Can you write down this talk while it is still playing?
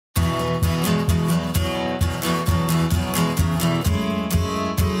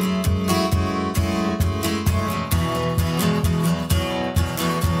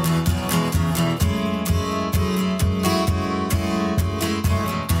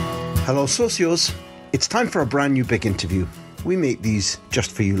Hello, socios. It's time for a brand new big interview. We make these just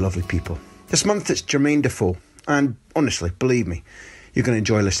for you lovely people. This month it's Jermain Defoe, and honestly, believe me, you're going to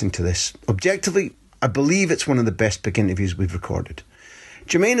enjoy listening to this. Objectively, I believe it's one of the best big interviews we've recorded.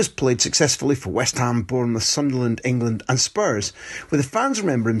 Jermain has played successfully for West Ham, Bournemouth, Sunderland, England and Spurs, where the fans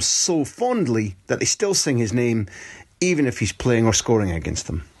remember him so fondly that they still sing his name even if he's playing or scoring against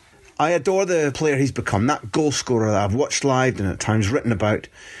them. I adore the player he's become, that goal scorer that I've watched live and at times written about,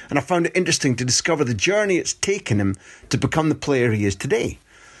 and I found it interesting to discover the journey it's taken him to become the player he is today.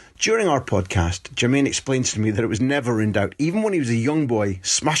 During our podcast, Jermain explains to me that it was never in doubt, even when he was a young boy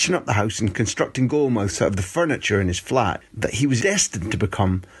smashing up the house and constructing goalmouths out of the furniture in his flat, that he was destined to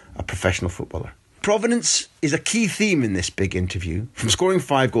become a professional footballer. Providence is a key theme in this big interview, from scoring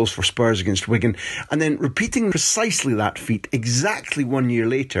 5 goals for Spurs against Wigan and then repeating precisely that feat exactly 1 year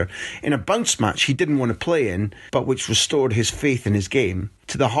later in a bounce match he didn't want to play in, but which restored his faith in his game,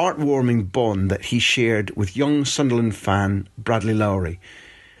 to the heartwarming bond that he shared with young Sunderland fan Bradley Lowery.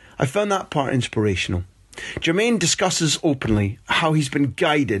 I found that part inspirational. Jermain discusses openly how he's been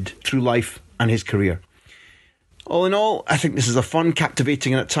guided through life and his career. All in all, I think this is a fun,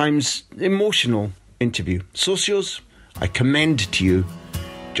 captivating and at times emotional interview. Socios, I commend to you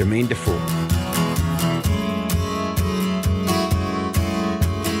Jermain Defoe.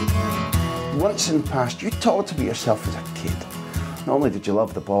 Once in the past, you talked about yourself as a kid. Not only did you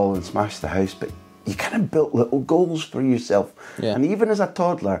love the ball and smash the house, but you kind of built little goals for yourself. Yeah. And even as a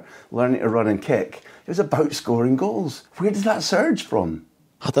toddler, learning to run and kick, it was about scoring goals. Where did that surge from?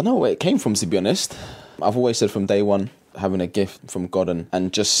 I don't know where it came from, to be honest. I've always said from day one, having a gift from God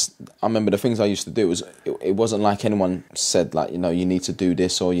and just, I remember the things I used to do, it wasn't like anyone said, like, you know, you need to do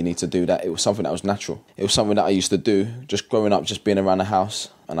this or you need to do that. It was something that was natural. It was something that I used to do, just growing up, just being around the house.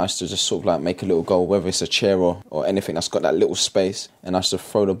 And I used to just sort of like make a little goal, whether it's a chair or anything that's got that little space. And I used to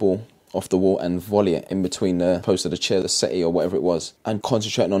throw the ball off the wall and volley it in between the post of the chair, the settee or whatever it was. And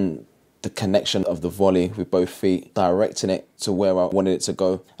concentrating on the connection of the volley with both feet, directing it to where I wanted it to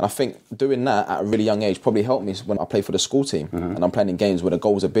go. And I think doing that at a really young age probably helped me when I played for the school team. Mm-hmm. And I'm playing in games where the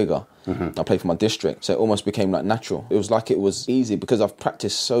goals are bigger. Mm-hmm. I played for my district, so it almost became like natural. It was like it was easy because I've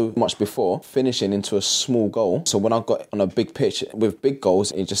practiced so much before, finishing into a small goal. So when I got on a big pitch with big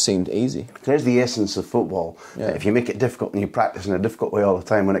goals, it just seemed easy. There's the essence of football. Yeah. If you make it difficult and you practice in a difficult way all the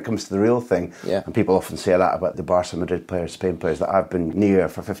time, when it comes to the real thing, and people often say that about the Barca, Madrid players, Spain players that I've been near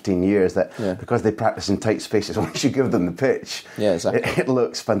for 15 years, that because they practice in tight spaces, once you give them the pitch, exactly. it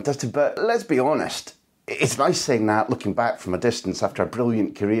looks fantastic. But let's be honest, it's nice saying that looking back from a distance after a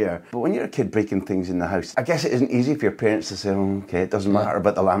brilliant career, but when you're a kid breaking things in the house, I guess it isn't easy for your parents to say, okay, it doesn't matter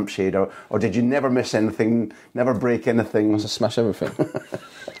about the lampshade, or did you never miss anything, never break anything? I used to smash everything.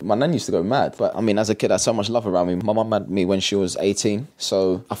 My nan used to go mad, but I mean, as a kid I had so much love around me. My mum had me when she was 18,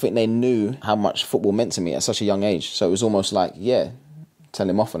 so I think they knew how much football meant to me at such a young age, so it was almost like, tell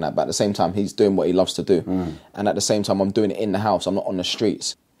him off on that, but at the same time he's doing what he loves to do, and at the same time I'm doing it in the house, I'm not on the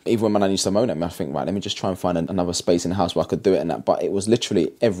streets. Even when my nan used to moan at me, I think, right, let me just try and find another space in the house where I could do it and that, but it was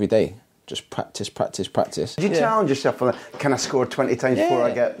literally every day, just practice. Did you challenge yourself on that? Can I score 20 times before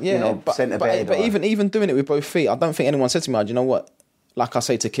I get sent to bed? But even doing it with both feet, I don't think anyone said to me, you know what, like I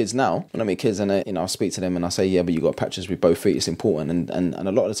say to kids now, when I meet kids and I speak to them and I say, but you got to practice with both feet, it's important, and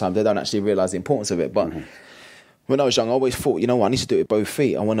a lot of the time they don't actually realise the importance of it, but when I was young, I always thought, you know what, I need to do it with both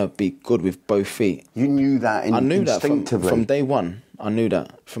feet. I want to be good with both feet. You knew that instinctively? From day one. I knew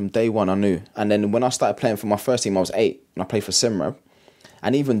that. From day one, I knew. And then when I started playing for my first team, I was 8, and I played for Simrab.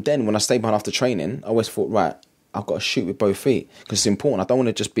 And even then, when I stayed behind after training, I always thought, right, I've got to shoot with both feet, because it's important. I don't want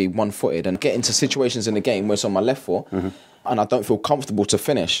to just be one-footed and get into situations in the game where it's on my left foot, and I don't feel comfortable to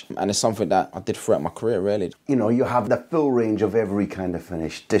finish. And it's something that I did throughout my career, really. You know, you have the full range of every kind of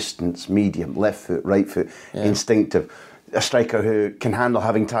finish: distance, medium, left foot, right foot, instinctive. A striker who can handle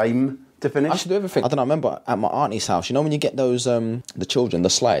having time to finish. I should do everything. I don't know, I remember at my auntie's house, you know when you get those, the children, the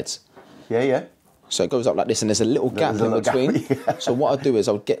slides? Yeah. So it goes up like this and there's a little gap in between. So what I'd do is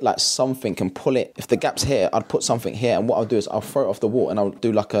I would get like something and pull it. If the gap's here, I'd put something here, and what I'll do is I'll throw it off the wall and I'll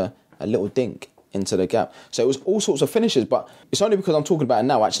do like a little dink into the gap. So it was all sorts of finishes, but it's only because I'm talking about it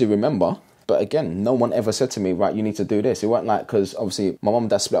now I actually remember. But again, no one ever said to me, right, you need to do this. It weren't like, because obviously my mum and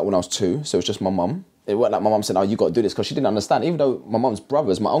dad split up when I was 2, so it was just my mum. It weren't like my mum said, you got to do this, because she didn't understand. Even though my mum's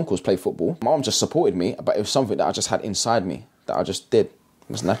brothers, my uncles played football, my mum just supported me, but it was something that I just had inside me, that I just did. It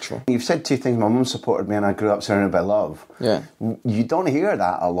was natural. You've said 2 things. My mum supported me and I grew up surrounded by love. Yeah. You don't hear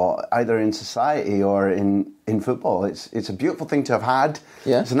that a lot, either in society or in football. It's a beautiful thing to have had.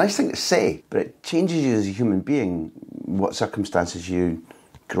 Yeah. It's a nice thing to say, but it changes you as a human being, what circumstances you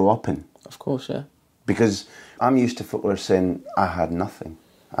grow up in. Of course, yeah. Because I'm used to footballers saying, I had nothing.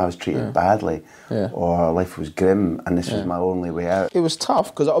 I was treated badly, or life was grim, and this was my only way out. It was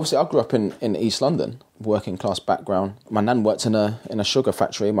tough because obviously I grew up in East London, working class background. My nan worked in a sugar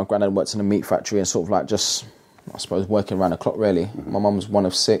factory. My granddad worked in a meat factory, and sort of like just, I suppose, working around the clock really. My mum was one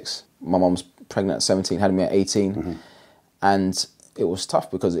of 6. My mum was pregnant at 17, had me at 18, and it was tough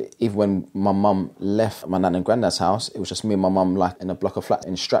because even when my mum left my nan and granddad's house, it was just me and my mum like in a block of flats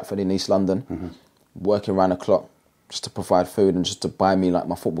in Stratford in East London, working around the clock just to provide food and just to buy me like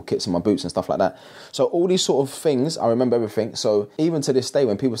my football kits and my boots and stuff like that. So all these sort of things, I remember everything. So even to this day,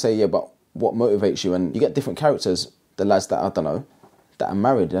 when people say, yeah, but what motivates you? And you get different characters, the lads that, I don't know, that are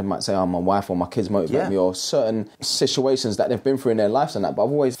married, they might say, oh, my wife or my kids motivate me, or certain situations that they've been through in their lives and that. But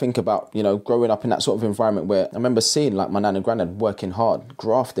I've always think about, you know, growing up in that sort of environment where I remember seeing like my nan and granddad working hard,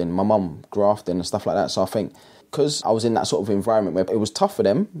 grafting, my mum grafting and stuff like that. So I think because I was in that sort of environment where it was tough for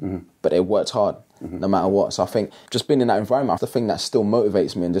them, but they worked hard no matter what. So I think just being in that environment, the thing that still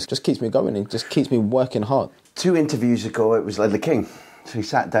motivates me and just keeps me going and just keeps me working hard. 2 interviews ago, it was Ledley King. So he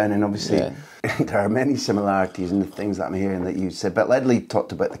sat down and obviously there are many similarities in the things that I'm hearing that you said. But Ledley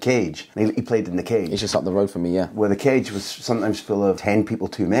talked about the cage. He played in the cage. It's just up the road from me, where the cage was sometimes full of 10 people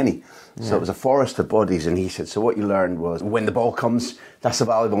too many. So it was a forest of bodies. And he said, so what you learned was when the ball comes, that's a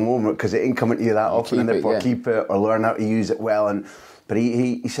valuable moment because it ain't coming to you that often. And therefore keep it or learn how to use it well. But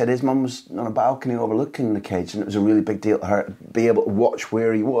he said his mum was on a balcony overlooking the cage, and it was a really big deal to her to be able to watch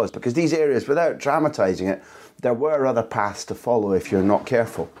where he was. Because these areas, without dramatising it, there were other paths to follow if you're not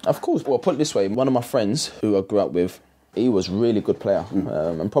careful. Of course. Well, put it this way, one of my friends who I grew up with, he was a really good player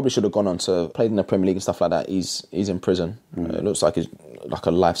and probably should have gone on to play in the Premier League and stuff like that. He's in prison. It looks like it's like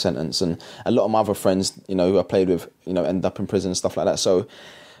a life sentence. And a lot of my other friends, you know, who I played with, you know, end up in prison and stuff like that. So,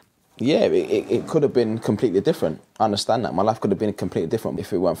 yeah, it could have been completely different. I understand that. My life could have been completely different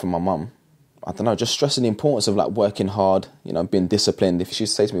if it weren't for my mum. I don't know, just stressing the importance of like working hard, you know, being disciplined. If she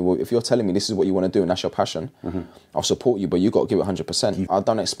says to me, well, if you're telling me this is what you want to do and that's your passion, I'll support you, but you got to give it 100%. I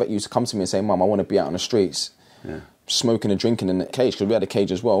don't expect you to come to me and say, Mum, I want to be out on the streets, smoking and drinking in the cage, because we had a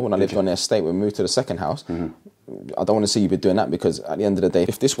cage as well when I lived on the estate. When we moved to the second house. I don't want to see you be doing that, because at the end of the day,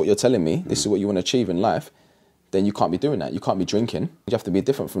 if this is what you're telling me, this is what you want to achieve in life, then you can't be doing that. You can't be drinking. You have to be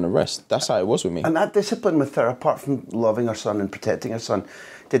different from the rest. That's how it was with me. And that discipline with her, apart from loving her son and protecting her son,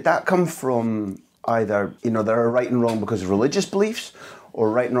 did that come from either, you know, there are right and wrong because of religious beliefs, or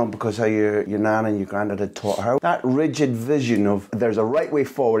right and wrong because how your nan and your granddad had taught her? That rigid vision of there's a right way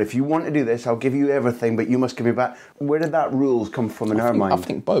forward. If you want to do this, I'll give you everything, but you must give me back. Where did that rules come from in her mind? I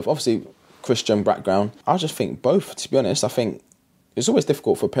think both. Obviously, Christian background. I just think both, to be honest. I think it's always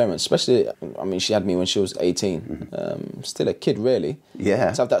difficult for parents, especially, I mean, she had me when she was 18. Still a kid, really.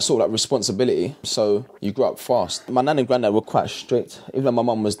 Yeah. To have that sort of like responsibility. So you grew up fast. My nan and granddad were quite strict. Even though my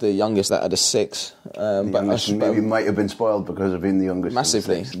mum was the youngest out of the 6. Maybe might have been spoiled because of being the youngest.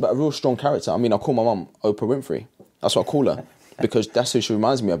 Massively. But a real strong character. I mean, I call my mum Oprah Winfrey. That's what I call her. Because that's who she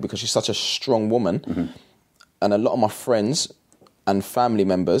reminds me of, because she's such a strong woman. And a lot of my friends and family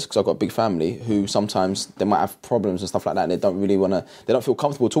members, because I've got a big family, who sometimes they might have problems and stuff like that, and they don't really want to, they don't feel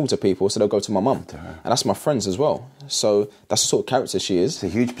comfortable talking to people, so they'll go to my mum. And that's my friends as well. So that's the sort of character she is. It's a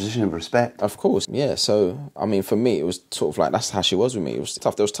huge position of respect. Of course, yeah. So, I mean, for me, it was sort of like, that's how she was with me. It was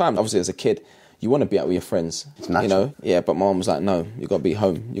tough. There was times, obviously, as a kid, you want to be out with your friends. It's natural. You know? Yeah, but my mum was like, no, you got to be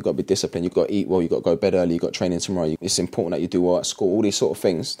home. You got to be disciplined. You got to eat well. You got to go to bed early. You got training tomorrow. It's important that you do well at school. All these sort of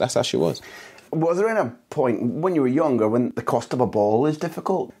things. That's how she was. Was there any point when you were younger when the cost of a ball is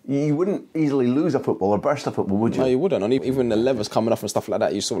difficult? You wouldn't easily lose a football or burst a football, would you? No, you wouldn't. And even the levers coming off and stuff like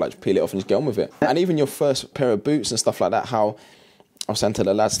that, you sort of like peel it off and just get on with it. And even your first pair of boots and stuff like that, how I was saying to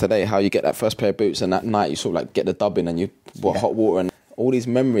the lads today, how you get that first pair of boots and that night you sort of like get the dub in and you bought hot water and all these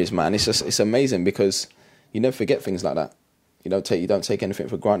memories, man. It's amazing because you never forget things like that. You don't take anything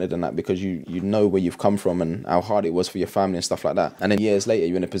for granted and that, because you know where you've come from and how hard it was for your family and stuff like that. And then years later,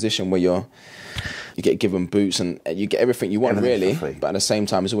 you're in a position where you get given boots and you get everything you want, really. But at the same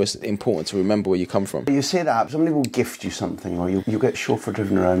time, it's always important to remember where you come from. You say that, somebody will gift you something, or you get chauffeur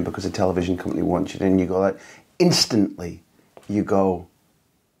driven around because a television company wants you, and you go like, instantly, you go,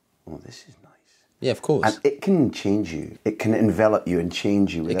 oh, this is nice. Yeah, of course. And it can change you. It can envelop you and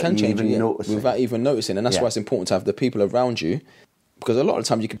change you without without even noticing. And that's why it's important to have the people around you. Because a lot of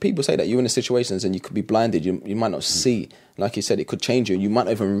times people say that you're in the situations and you could be blinded. You might not see. Like you said, it could change you. You might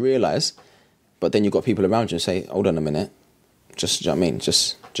not even realise. But then you've got people around you and say, hold on a minute. Just, you know what I mean?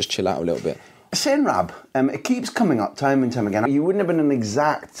 Just chill out a little bit. Saying Rab, it keeps coming up time and time again. You wouldn't have been an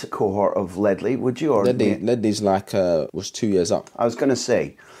exact cohort of Ledley, would you? Or Ledley's like, was 2 years up. I was going to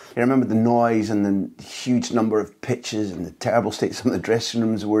say, I remember the noise and the huge number of pitches and the terrible state some of the dressing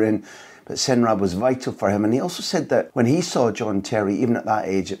rooms were in. But but Senrab was vital for him. And he also said that when he saw John Terry, even at that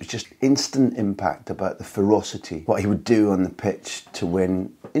age, it was just instant impact about the ferocity, what he would do on the pitch to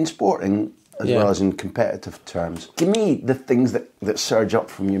win in sporting as well as in competitive terms. Give me the things that surge up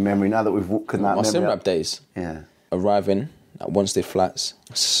from your memory now that we've woken that My memory Senrab up. days. Yeah. Arriving at Wanstead Flats,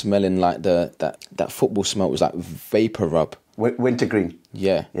 smelling like that football smell. It was like vapour rub. Wintergreen.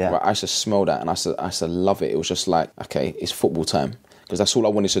 Yeah. Right, I used to smell that and I used to love it. It was just like, okay, it's football time. Because that's all I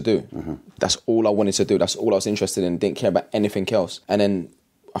wanted to do. Mm-hmm. That's all I wanted to do. That's all I was interested in. Didn't care about anything else. And then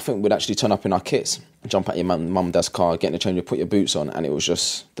I think we'd actually turn up in our kits, jump out your mum and dad's car, get in the change, put your boots on, and it was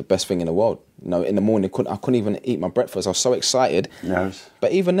just the best thing in the world. You know, in the morning, I couldn't even eat my breakfast. I was so excited. Nerves.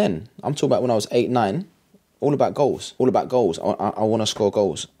 But even then, I'm talking about when I was 8, 9, all about goals. All about goals. I want to score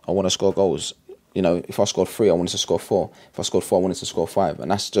goals. I want to score goals. You know, if I scored 3, I wanted to score 4. If I scored 4, I wanted to score 5.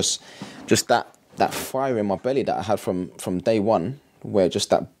 And that's just that fire in my belly that I had from day one, where just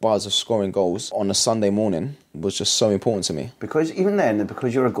that buzz of scoring goals on a Sunday morning was just so important to me. Because even then,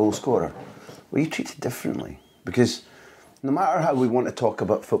 because you're a goal scorer, were you treated differently? Because no matter how we want to talk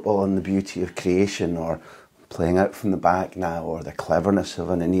about football and the beauty of creation or playing out from the back now or the cleverness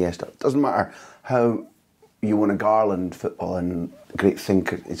of an Iniesta, it doesn't matter how you want to garland football and great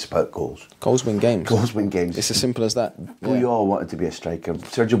thinker, it's about goals. Goals win games. Goals win games. It's as simple as that. We all wanted to be a striker.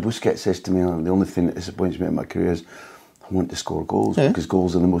 Sergio Busquets says to me, the only thing that disappoints me in my career is I want to score goals because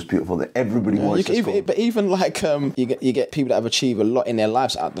goals are the most beautiful that everybody wants to score. But even like you get people that have achieved a lot in their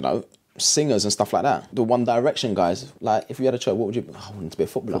lives, I don't know, singers and stuff like that. The One Direction guys, like if you had a choice, what would you be? I wanted to be a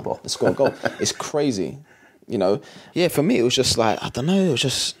footballer. To score a goal. It's crazy, you know. Yeah, for me it was just like, I don't know, it was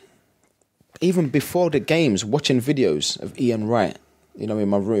just even before the games, watching videos of Ian Wright, you know, in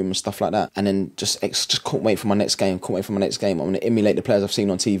my room and stuff like that, and then just can't wait for my next game. I'm going to emulate the players I've seen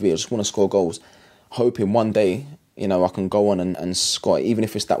on TV. I just want to score goals, hoping one day, you know, I can go on and score, even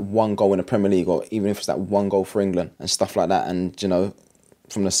if it's that one goal in the Premier League or even if it's that one goal for England and stuff like that. And, you know,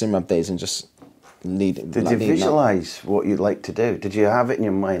 from the Simrab days and just lead. Did you visualise what you'd like to do? Did you have it in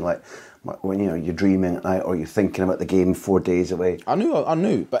your mind, like when, you know, you're dreaming at night or you're thinking about the game 4 days away? I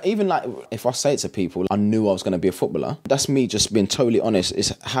knew. But even like if I say it to people, I knew I was going to be a footballer. That's me just being totally honest.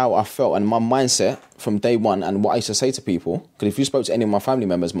 It's how I felt and my mindset from day one and what I used to say to people. Because if you spoke to any of my family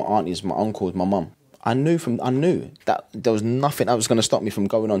members, my aunties, my uncles, my mum, I knew that there was nothing that was going to stop me from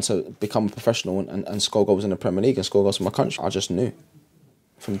going on to become a professional and score goals in the Premier League and score goals for my country. I just knew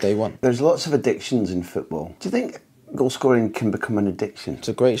from day one. There's lots of addictions in football. Do you think goal scoring can become an addiction? It's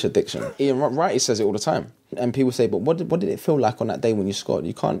a great addiction. Ian Wright says it all the time. And people say, but what did it feel like on that day when you scored?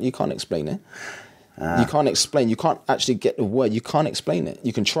 You can't explain it. You can't explain. You can't actually get the word. You can't explain it.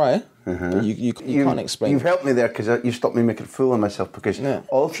 You can try, but you can't explain it. You've helped me there because you've stopped me making a fool of myself because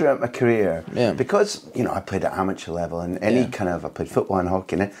all throughout my career, because, you know, I played at amateur level and I played football and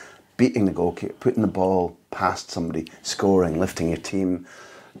hockey and beating the goalkeeper, putting the ball past somebody, scoring, lifting your team,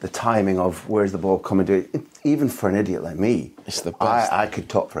 the timing of where's the ball coming to it, even for an idiot like me, it's the best. I could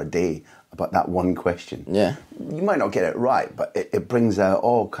talk for a day about that one question. Yeah. You might not get it right, but it brings out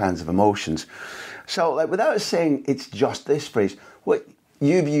all kinds of emotions. So, like, without saying it's just this phrase, what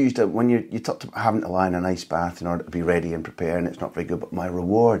you've used it when you talked about having to lie in an ice bath in order to be ready and prepare, and it's not very good, but my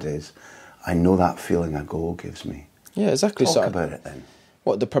reward is I know that feeling a goal gives me. Yeah, exactly. Talk about it then.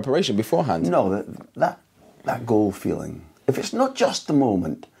 What, the preparation beforehand? No, that goal feeling. If it's not just the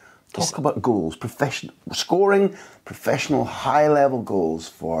moment, talk about goals, scoring professional high-level goals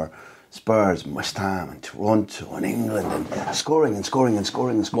for Spurs and West Ham and Toronto and England and scoring.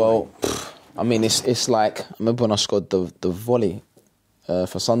 Well, I mean, it's like, I remember when I scored the volley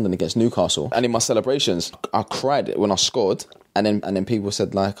for Sunderland against Newcastle, and in my celebrations, I cried when I scored, and then people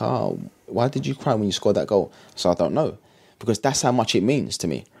said like, oh, why did you cry when you scored that goal? So I don't know, because that's how much it means to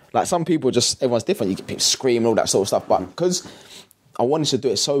me. Like some people everyone's different, you get people screaming, all that sort of stuff, but because I wanted to do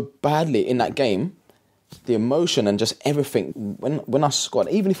it so badly in that game, the emotion and just everything, when I scored,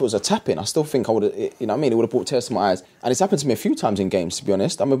 even if it was a tap-in, I still think I would have, you know what I mean, it would have brought tears to my eyes. And it's happened to me a few times in games, to be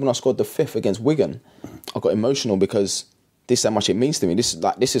honest. I remember when I scored the 5th against Wigan, I got emotional because this is how much it means to me.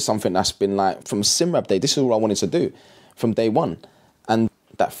 This is something that's been like, from Simrab day, this is all I wanted to do from day one. And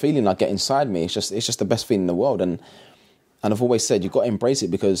that feeling I get inside me, it's just the best feeling in the world. And I've always said, you've got to embrace it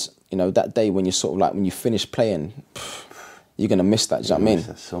because, you know, that day when you sort of like, when you finish playing, you're going to miss that, do you know what I mean? I miss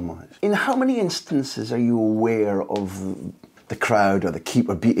that so much. In how many instances are you aware of the crowd or the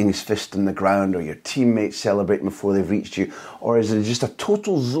keeper beating his fist in the ground or your teammates celebrating before they've reached you? Or is it just a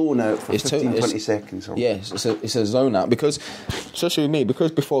total zone out for 20 seconds? Or it's a zone out because, especially with me, because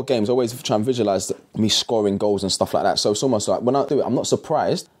before games I always try and visualise me scoring goals and stuff like that. So it's almost like when I do it, I'm not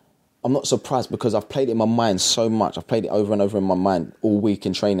surprised, I'm not surprised because I've played it in my mind so much. I've played it over and over in my mind all week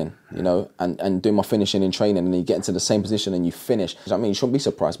in training, you know, and doing my finishing in training, and you get into the same position and you finish. I mean, you shouldn't be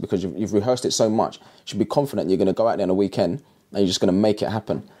surprised because you've rehearsed it so much. You should be confident you're going to go out there on a weekend and you're just going to make it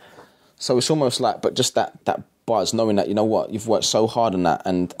happen. So it's almost like, but just that buzz, knowing that, you know what, you've worked so hard on that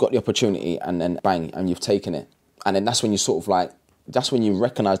and got the opportunity, and then bang, and you've taken it. And then that's when you sort of like, that's when you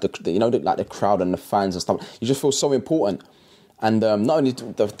recognise the crowd and the fans and stuff. You just feel so important. And not only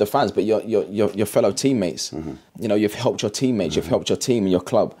the fans, but your fellow teammates. Mm-hmm. You know, you've helped your teammates, you've helped your team and your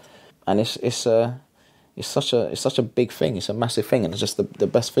club, and it's such a big thing. It's a massive thing, and it's just the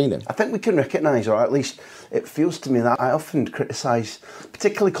best feeling. I think we can recognise, or at least it feels to me that I often criticise,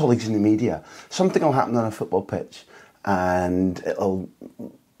 particularly colleagues in the media. Something will happen on a football pitch, and it'll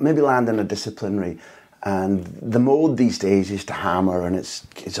maybe land in a disciplinary. And the mode these days is to hammer, and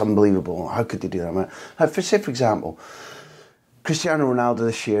it's unbelievable. How could they do that? Say, for example, Cristiano Ronaldo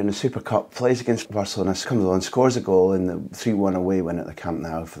this year in the Super Cup plays against Barcelona, comes on, scores a goal in the 3-1 away win at the Camp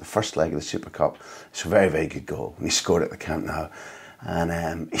Nou for the first leg of the Super Cup. It's a very, very good goal. And he scored at the Camp Nou.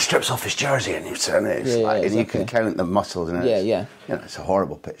 And he strips off his jersey and and you can count the muscles. And it's a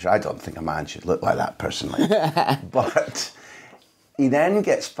horrible picture. I don't think a man should look like that personally. But he then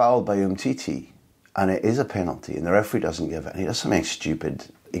gets fouled by Umtiti, and it is a penalty, and the referee doesn't give it. And he does something stupid.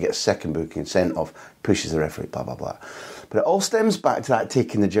 He gets second booking, sent off, pushes the referee, blah, blah, blah. But it all stems back to that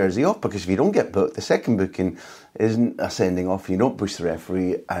taking the jersey off, because if you don't get booked, the second booking isn't a sending off, you don't push the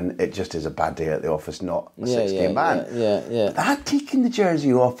referee, and it just is a bad day at the office, not a 6-game ban. But that taking the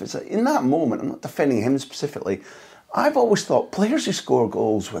jersey off, it's in that moment, I'm not defending him specifically, I've always thought players who score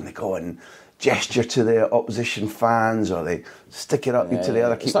goals when they go and gesture to the opposition fans, or they stick it up to the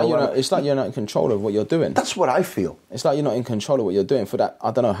other keeper. It's like you're not in control of what you're doing. That's what I feel. It's like you're not in control of what you're doing for that,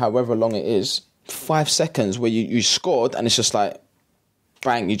 I don't know, however long it is, 5 seconds where you scored, and it's just like,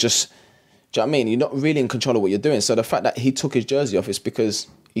 bang, do you know what I mean? You're not really in control of what you're doing. So the fact that he took his jersey off is because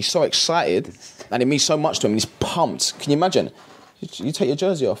he's so excited, and it means so much to him, and he's pumped. Can you imagine? You take your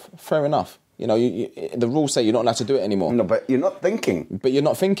jersey off, fair enough. You know, the rules say you're not allowed to do it anymore. No, but you're not thinking.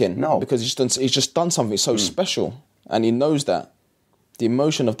 No. Because he's just done something so special, and he knows that. The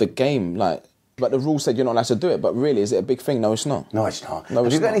emotion of the game, like, but the rules said you're not allowed to do it, but really, is it a big thing? No, it's not. No, it's not.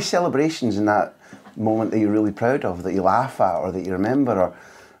 Have you got any celebrations in that moment that you're really proud of, that you laugh at, or that you remember? Or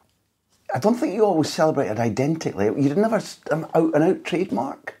I don't think you always celebrated identically. You didn't have an out-and-out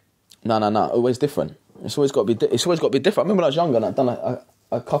trademark? No. Always different. It's always got to be different. I remember when I was younger, and I'd done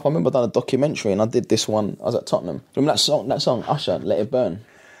I remember I done a documentary, and I did this one. I was at Tottenham. Remember that song Usher, Let It Burn?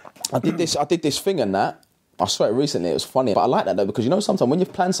 I did this thing and that. I swear recently it was funny, but I like that though, because you know sometimes when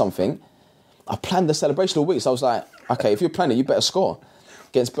you've planned something, I planned the celebration all week, so I was like, okay, if you're planning, you better score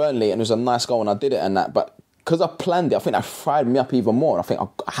against Burnley, and it was a nice goal, and I did it and that. But because I planned it, I think that fired me up even more. And I think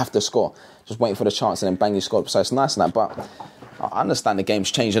I have to score, just waiting for the chance, and then bang, you scored. So it's nice and that, but I understand the game's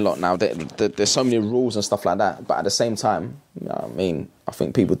changed a lot now. There's so many rules and stuff like that. But at the same time, I mean, I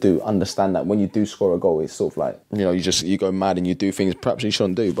think people do understand that when you do score a goal, it's sort of like, you know, you go mad and you do things perhaps you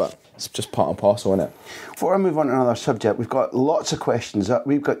shouldn't do, but it's just part and parcel, isn't it? Before I move on to another subject, we've got lots of questions.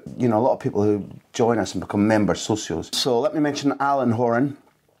 We've got, a lot of people who join us and become members, socios. So let me mention Alan Horan.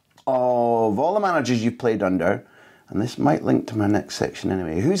 Of all the managers you've played under, and this might link to my next section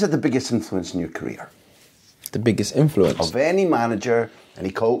anyway, who's had the biggest influence in your career? The biggest influence? Of any manager,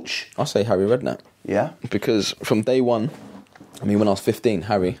 any coach? I'll say Harry Redknapp. Yeah? Because from day one, I mean, when I was 15,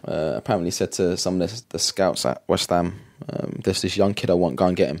 Harry apparently said to some of the scouts at West Ham, there's this young kid I want, go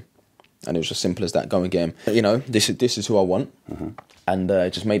and get him. And it was as simple as that, go and get him. You know, this is who I want. Mm-hmm. And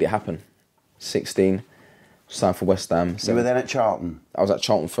it just made it happen. 16, signed for West Ham. You were then at Charlton? I was at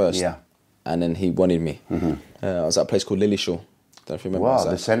Charlton first. Yeah. And then he wanted me. Mm-hmm. I was at a place called Lillishall. Don't know if you remember. Wow,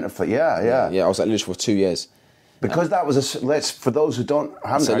 the centre for, yeah. Yeah, I was at Lillishall for 2 years. Because that was for those who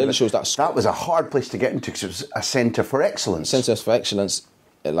haven't so heard that was a hard place to get into, because it was a centre for excellence. Centre for excellence,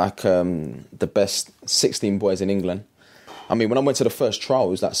 like the best 16 boys in England. I mean, when I went to the first trial, it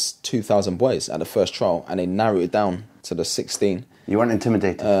was like 2,000 boys at the first trial, and they narrowed it down to the 16. You weren't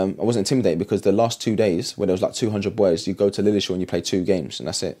intimidated? I wasn't intimidated, because the last 2 days, where there was like 200 boys, you go to Lillishall and you play 2 games, and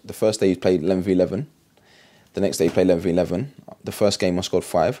that's it. The first day you played 11 v 11. The next day you played 11 v 11. The first game I scored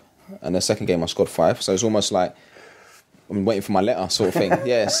 5, and the second game I scored 5. So it was almost like I'm waiting for my letter, sort of thing.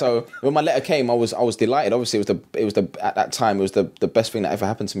 Yeah. So when my letter came, I was delighted. Obviously, it was the at that time it was the best thing that ever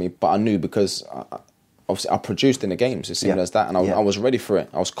happened to me. But I knew, because obviously I produced in the games, as simple as that, and I was ready for it.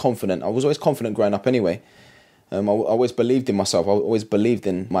 I was confident. I was always confident growing up anyway. I always believed in myself. I always believed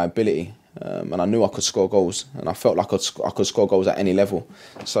in my ability, and I knew I could score goals, and I felt like I could score goals at any level.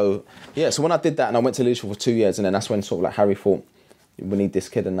 So yeah. So when I did that, and I went to Liverpool for 2 years, and then that's when sort of like Harry thought, we need this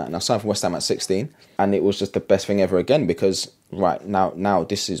kid and that. And I signed for West Ham at 16, and it was just the best thing ever again, because right now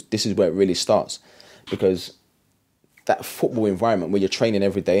this is where it really starts, because that football environment where you're training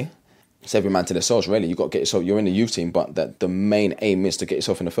every day, it's every man to themselves really. You got to get yourself. You're in the youth team, but the main aim is to get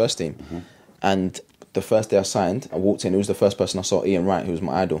yourself in the first team. And the first day I signed, I walked in. It was the first person I saw, Ian Wright, who was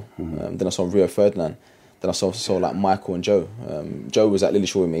my idol. Then I saw Rio Ferdinand. Then I saw like Michael and Joe. Joe was at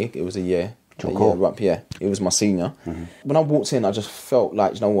Lillishall with me. It was a year. He was my senior. When I walked in, I just felt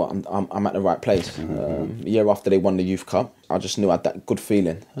like, you know what, I'm at the right place. A year after they won the Youth Cup, I just knew I had that good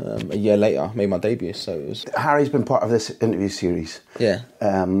feeling. A year later, I made my debut. So it was. Harry's been part of this interview series. Yeah.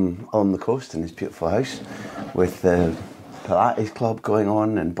 On the coast in his beautiful house, with the Pilates club going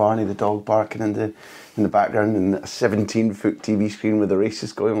on and Barney the dog barking in the background, and a 17-foot TV screen with the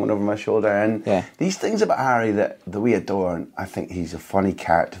races going on over my shoulder. And these things about Harry that we adore, and I think he's a funny,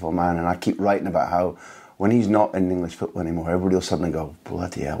 characterful man, and I keep writing about how when he's not in English football anymore, everybody will suddenly go,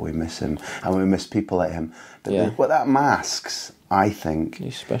 bloody hell, we miss him, and we miss people like him. But what that masks, I think,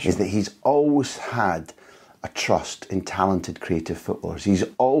 is that he's always had a trust in talented, creative footballers. He's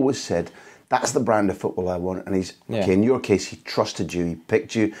always said, that's the brand of football I want. And he's, okay, in your case, he trusted you, he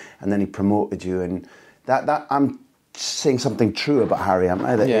picked you, and then he promoted you. And that I'm saying something true about Harry, am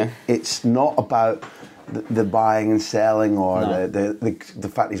I? That it's not about the buying and selling, or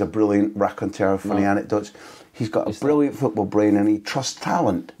the fact he's a brilliant raconteur of funny anecdotes. He's got a brilliant football brain, and he trusts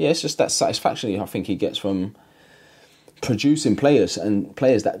talent. Yeah, it's just that satisfaction I think he gets from producing players, and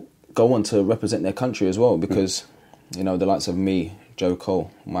players that go on to represent their country as well, because, you know, the likes of me, Joe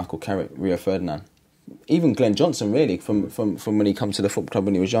Cole, Michael Carrick, Rio Ferdinand, even Glenn Johnson, really, from when he come to the football club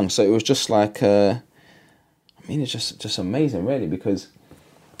when he was young. So it was just like, it's just amazing, really, because,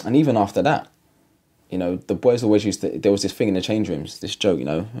 and even after that, you know, the boys always used to, there was this thing in the change rooms, this joke, you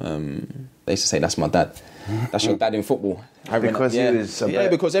know, they used to say, that's my dad. That's your dad in football. Because he was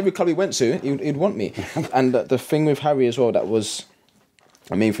because every club he went to, he'd want me. And the thing with Harry as well, that was,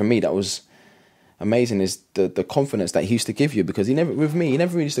 for me, that was amazing, is the confidence that he used to give you, because he never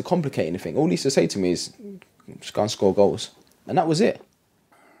really used to complicate anything. All he used to say to me is, just go and score goals. And that was it.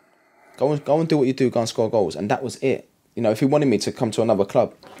 Go and do what you do, go and score goals. And that was it. You know, if he wanted me to come to another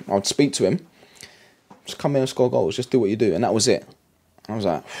club, I would speak to him, just come here and score goals, just do what you do. And that was it. I was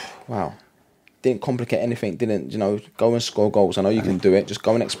like, wow. Didn't complicate anything, didn't, you know, go and score goals. I know you can do it, just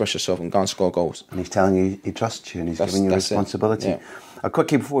go and express yourself and go and score goals. And he's telling you he trusts you, and he's giving you responsibility. Yeah.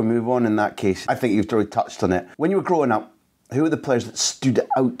 Quickly before we move on, in that case, I think you've already touched on it. When you were growing up, who were the players that stood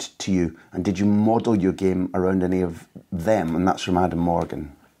out to you, and did you model your game around any of them? And that's from Adam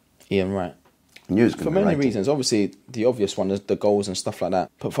Morgan. Ian Wright. For many reasons. Obviously, the obvious one is the goals and stuff like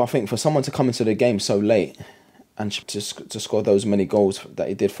that. But I think for someone to come into the game so late and to score those many goals that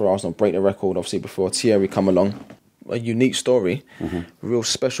he did for Arsenal, break the record, obviously, before Thierry come along, a unique story, real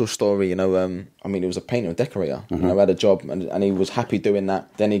special story, you know. He was a painter and decorator. You know, had a job, and he was happy doing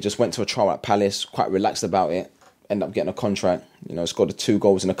that. Then he just went to a trial at Palace, quite relaxed about it, ended up getting a contract, you know, scored the 2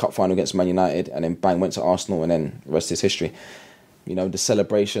 goals in the cup final against Man United, and then bang, went to Arsenal, and then the rest is history. You know, the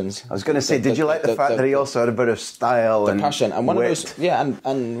celebrations. I was going to say, did you like the fact that he also had a bit of style and passion? And one of those,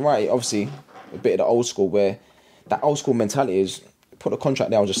 and right, obviously, a bit of the old school, where that old school mentality is, put a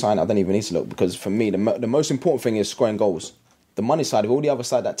contract there, I'll just sign it, I don't even need to look, because for me, the most important thing is scoring goals. The money side, of all the other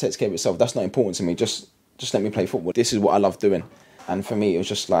side that takes care of itself, that's not important to me. Just let me play football. This is what I love doing. And for me, it was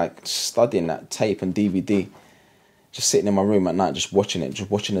just like studying that tape and DVD, just sitting in my room at night, just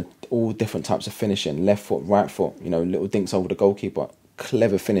watching all different types of finishing, left foot, right foot, you know, little dinks over the goalkeeper,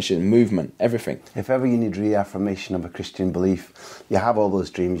 clever finishing, movement, everything. If ever you need reaffirmation of a Christian belief, you have all those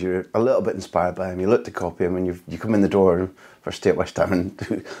dreams, you're a little bit inspired by him, you look to copy him, and you come in the door first day at West Ham, and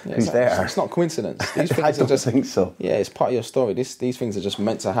who's there? It's not coincidence. These things I don't think so. Yeah, it's part of your story. These things are just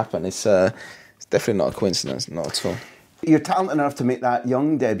meant to happen. It's definitely not a coincidence, not at all. You're talented enough to make that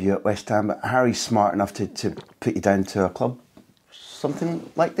young debut at West Ham, but Harry's smart enough to put you down to a club, something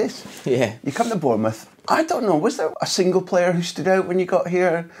like this. Yeah. You come to Bournemouth. I don't know, was there a single player who stood out when you got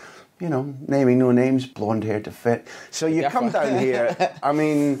here? You know, naming no names, blonde hair to fit. So you come down here,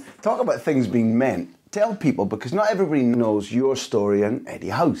 talk about things being meant. Tell people, because not everybody knows your story and Eddie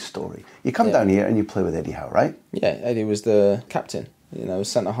Howe's story. You come down here and you play with Eddie Howe, right? Yeah, Eddie was the captain, you know,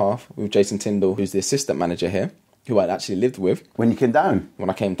 centre half, with Jason Tyndall, who's the assistant manager here, who I'd actually lived with. When you came down? When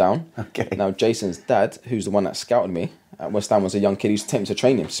I came down. Okay. Now, Jason's dad, who's the one that scouted me at West Ham, was a young kid. He used to take me to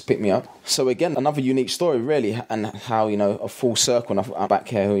training, just pick me up. So again, another unique story, really, and how, you know, a full circle. And I'm back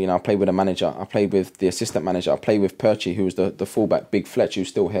here, you know, I played with a manager, I played with the assistant manager, I played with Perchie, who was the fullback, Big Fletch, who's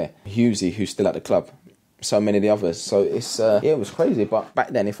still here, Hughesy, who's still at the club. so many of the others. So it's it was crazy. But back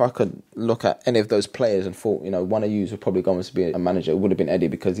then, if I could look at any of those players and thought, one of you would probably go on to be a manager, it would have been Eddie,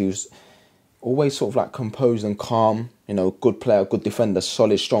 because he was always sort of like composed and calm, good player, good defender,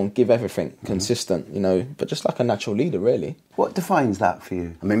 solid, strong, give everything, consistent, but just like a natural leader, really. What defines that for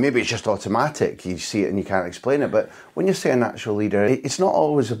you? I mean, maybe it's just automatic, you see it and you can't explain it, but when you say a natural leader, it's not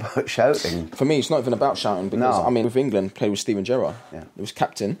always about shouting. For me, it's not even about shouting, because, with England, played with Steven Gerrard. Yeah. He was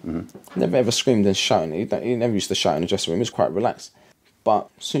captain, never ever screamed and shouting, he never used to shout in the dressing room, he was quite relaxed. But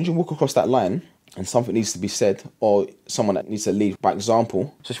as soon as you walk across that line, and something needs to be said, or someone that needs to lead by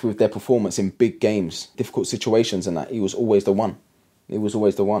example, especially with their performance in big games, difficult situations and that, he was always the one. He was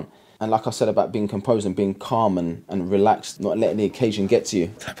always the one. And like I said about being composed and being calm and relaxed, not letting the occasion get to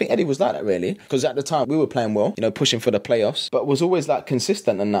you. I think Eddie was like that, really, because at the time we were playing well, pushing for the playoffs, but was always like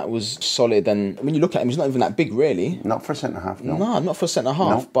consistent, and that was solid. And when you look at him, he's not even that big, really. Not for a centre-half, no. No, not for a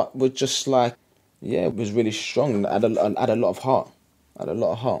centre-half, no. But was just like, was really strong, had a lot of heart. Had a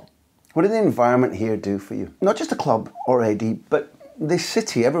lot of heart. What did the environment here do for you? Not just the club or Eddie, but this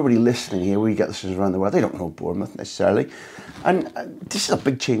city. Everybody listening here, we get listeners around the world, they don't know Bournemouth necessarily. And this is a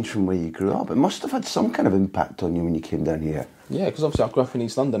big change from where you grew up. It must have had some kind of impact on you when you came down here. Yeah, because obviously I grew up in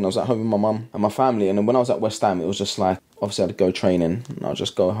East London. I was at home with my mum and my family. And then when I was at West Ham, it was just like, obviously I had to go training and I'd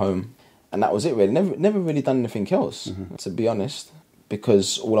just go home. And that was it, really. Never really done anything else, to be honest.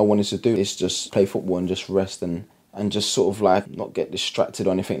 Because all I wanted to do is just play football and just rest and just sort of like not get distracted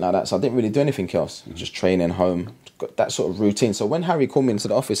or anything like that. So I didn't really do anything else. Just training, home, got that sort of routine. So when Harry called me into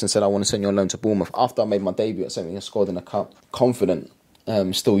the office and said, I want to send you on loan to Bournemouth, after I made my debut at something, I scored in the cup, confident,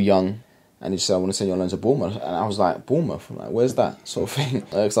 still young, and he said, I want to send you on loan to Bournemouth. And I was like, Bournemouth? I'm like, where's that sort of thing?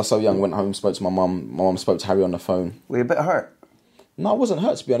 Because I was so young, went home, spoke to my mum. My mum spoke to Harry on the phone. Were you a bit hurt? No, I wasn't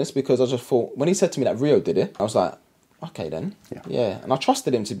hurt, to be honest, because I just thought, when he said to me that Rio did it, I was like, okay then. Yeah. And I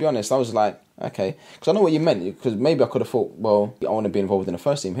trusted him, to be honest. I was like, okay. Because I know what you meant. Because maybe I could have thought, well, I want to be involved in the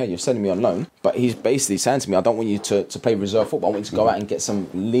first team here. You're sending me on loan. But he's basically saying to me, I don't want you to play reserve football. I want you to go out and get some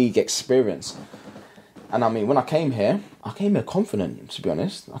league experience. And I mean, when I came here confident, to be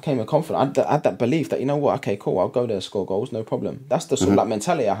honest. I had that belief that, you know what, okay, cool, I'll go there, score goals, no problem. That's the sort of like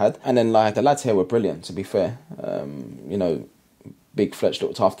mentality I had. And then like the lads here were brilliant, to be fair. Big Fletch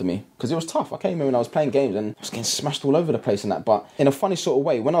looked after me because it was tough. I came here when I was playing games and I was getting smashed all over the place and that. But in a funny sort of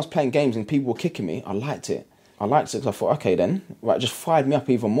way, when I was playing games and people were kicking me, I liked it. Because I thought, okay then, right, it just fired me up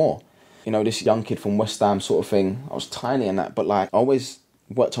even more. This young kid from West Ham sort of thing. I was tiny and that, but like I always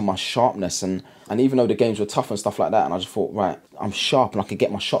worked on my sharpness and even though the games were tough and stuff like that, and I just thought, right, I'm sharp and I can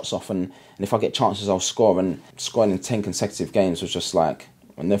get my shots off and if I get chances, I'll score. And scoring in 10 consecutive games was just like,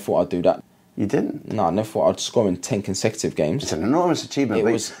 I never thought I'd do that. You didn't? No, I never thought I'd score in 10 consecutive games. It's an enormous achievement.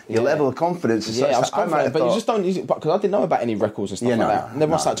 Your level of confidence is such I was confident, but you just don't use it, because I didn't know about any records and stuff like that. And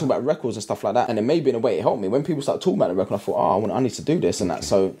then I started talking about records and stuff like that, and then maybe in a way it helped me. When people started talking about the record, I thought, I need to do this and that.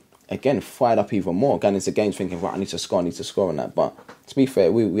 So again, fired up even more, going into games thinking, right, I need to score and that. But to be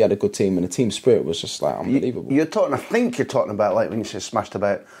fair, we had a good team and the team spirit was just like unbelievable. I think you're talking about, like when you say smashed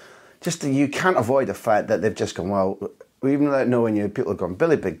about, just you can't avoid the fact that they've just gone, well, even without knowing you, people have gone,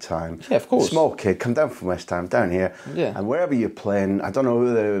 Billy big time. Yeah, of course. Small kid, come down from West Ham, down here. Yeah. And wherever you're playing, I don't know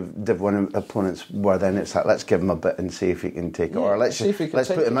who the Div 1 opponents were then, it's like, let's give him a bit and see if he can take it. Or let's put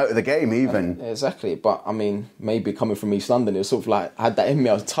him out of the game even. Exactly. But, I mean, maybe coming from East London, it was sort of like, I had that in me,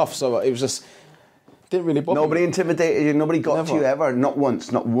 I was tough, so it was just, didn't really bother Nobody me. Intimidated you, nobody got to you ever, not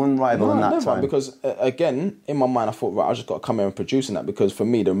once, not one rival in that never, time. Because, again, in my mind, I thought, right, I just got to come here and produce in that, because for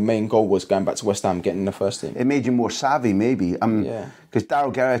me, the main goal was going back to West Ham, getting in the first team. It made you more savvy, maybe. Because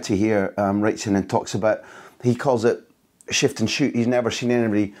Darryl Garrity here writes in and talks about, he calls it shift and shoot. He's never seen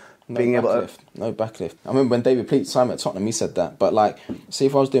anybody being able to... No backlift. I remember when David Pleat signed at Tottenham, he said that. But, like, see,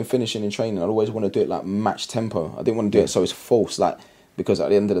 if I was doing finishing in training, I'd always want to do it, like, match tempo. I didn't want to do it so it's false, like... Because at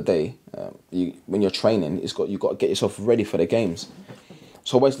the end of the day, when you're training, you've got to get yourself ready for the games.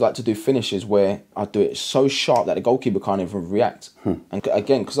 So I always like to do finishes where I do it so sharp that the goalkeeper can't even react. And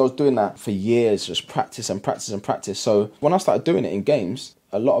again, because I was doing that for years, just practice. So when I started doing it in games,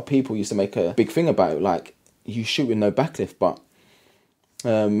 a lot of people used to make a big thing about it, like, you shoot with no backlift, but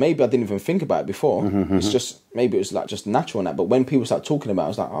maybe I didn't even think about it before. It's just, maybe it was like just natural and that. But when people start talking about it, I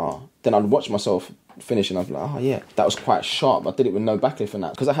was like, then I'd watch myself finish and I'd be like, that was quite sharp. I did it with no backlift and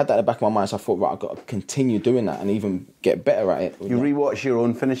that. Because I had that at the back of my mind, so I thought, right, I've got to continue doing that and even get better at it. You rewatch your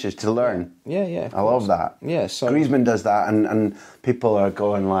own finishes to learn. Yeah. I love that. Yeah, so... Griezmann does that and people are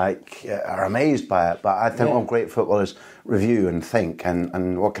going like, are amazed by it. But I think all great footballers review and think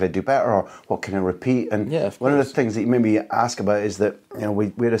and what can I do better or what can I repeat? And one of the things that you made me ask about is that,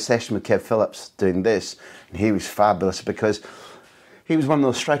 we had a session with Kev Phillips doing this and he was fabulous because he was one of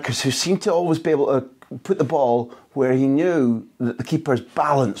those strikers who seemed to always be able to put the ball where he knew that the keeper's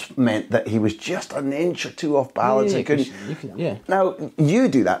balance meant that he was just an inch or two off balance. Yeah. Now, you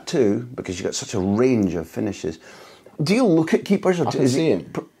do that too, because you've got such a range of finishes. Do you look at keepers? Or I can see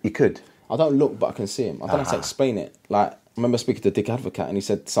him. You could? I don't look, but I can see him. I don't know how to explain it. Like, I remember speaking to Dick Advocat, and he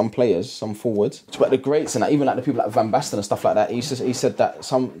said some players, some forwards, it's about the greats and that, even like the people like Van Basten and stuff like that, he said that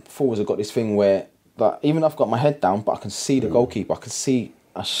some forwards have got this thing where, like, even I've got my head down, but I can see the goalkeeper. I can see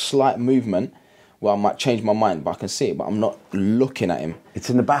a slight movement where I might change my mind, but I can see it, but I'm not looking at him. It's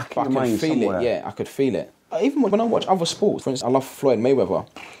in the back of your mind somewhere. I can feel it, yeah, I could feel it. Even when I watch other sports, for instance, I love Floyd Mayweather.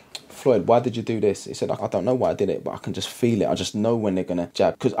 Floyd, why did you do this? He said, I don't know why I did it, but I can just feel it. I just know when they're going to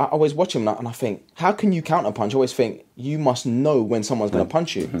jab. Because I always watch him and I think, how can you counter-punch? I always think, you must know when someone's going to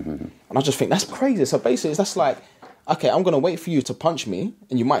punch you. And I just think, that's crazy. So basically, that's like, okay, I'm going to wait for you to punch me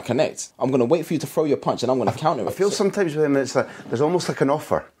and you might connect. I'm going to wait for you to throw your punch and I'm going to counter it. I feel sometimes with him, it's like, there's almost like an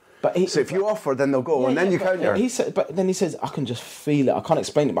offer. So if you offer, then they'll go, and then you counter. But then he says, I can just feel it. I can't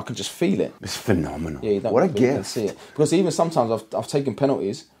explain it, but I can just feel it. It's phenomenal. Yeah, what a gift. See it. Because even sometimes I've taken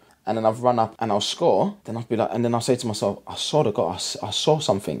penalties, and then I've run up and I'll score, then I'll be like, and then I'll say to myself, I saw the guy, I saw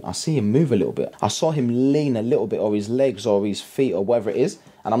something. I see him move a little bit. I saw him lean a little bit, or his legs, or his feet, or whatever it is,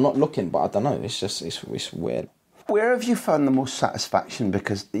 and I'm not looking, but I don't know. It's just, it's weird. Where have you found the most satisfaction?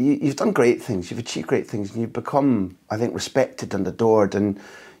 Because you've done great things, you've achieved great things, and you've become, I think, respected and adored, and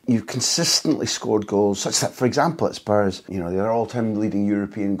you've consistently scored goals, such that, for example, at Spurs, you know, they're all-time leading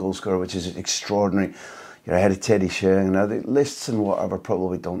European goal scorer, which is extraordinary. You're ahead of Teddy Sheringham. Now, the lists and whatever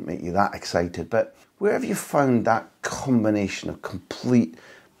probably don't make you that excited, but where have you found that combination of complete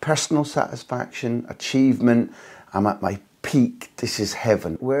personal satisfaction, achievement, I'm at my peak, this is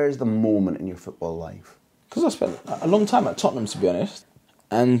heaven? Where is the moment in your football life? Because I spent a long time at Tottenham, to be honest.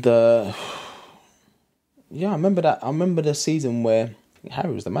 And, yeah, I remember that. I remember the season where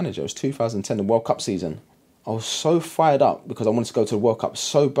Harry was the manager. It was 2010, the World Cup season. I was so fired up because I wanted to go to the World Cup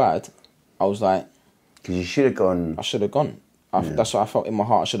so bad. I was like... Because you should have gone... I should have gone. That's what I felt in my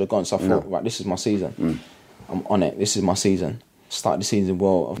heart. I should have gone. So I thought, right, this is my season. I'm on it. This is my season. Started the season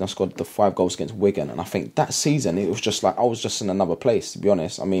well. I scored the 5 goals against Wigan. And I think that season, it was just like, I was just in another place, to be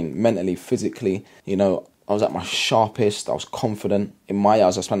honest. I mean, mentally, physically, you know, I was at my sharpest. I was confident. In my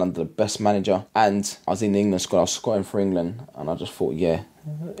eyes, I was playing under the best manager. And I was in the England squad. I was scoring for England. And I just thought, yeah,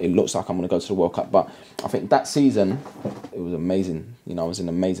 it looks like I'm going to go to the World Cup. But I think that season, it was amazing. You know, I was in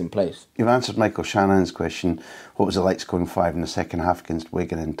an amazing place. You've answered Michael Shanahan's question, what was it like scoring 5 in the second half against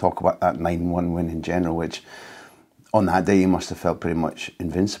Wigan, and talk about that 9-1 win in general, which on that day you must have felt pretty much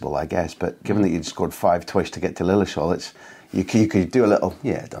invincible, I guess. But given that you'd scored 5 twice to get to Lilleshall, you could do a little,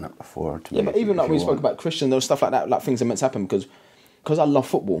 I've done it before. Yeah, but even like when we spoke about Christian, there was stuff like that, like things are meant to happen because I love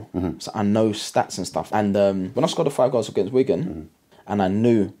football. So I know stats and stuff. And when I scored the 5 goals against Wigan, and I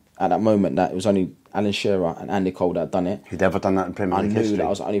knew at that moment that it was only Alan Shearer and Andy Cole that had done it. You'd never done that in Premier League history. I knew that I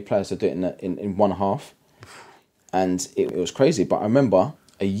was the only player to do it in one half. And it was crazy. But I remember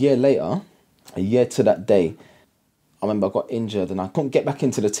a year later, a year to that day, I remember I got injured and I couldn't get back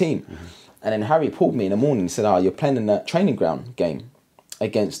into the team. And then Harry pulled me in the morning and said, you're playing in the training ground game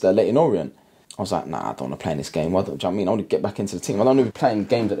against Leyton Orient. I was like, nah, I don't want to play in this game. What do you know what I mean? I want to get back into the team. I don't want to be playing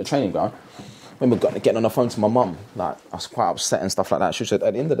games at the training ground. I remember getting on the phone to my mum. Like, I was quite upset and stuff like that. She said,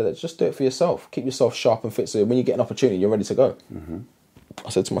 at the end of the day, just do it for yourself. Keep yourself sharp and fit so when you get an opportunity, you're ready to go. I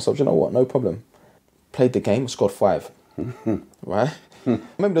said to myself, you know what? No problem. Played the game, scored 5. Right? I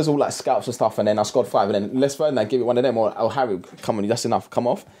remember there's all like scouts and stuff, and then I scored 5, and then Les Ferdinand give it one of them, or Harry, come on, that's enough, come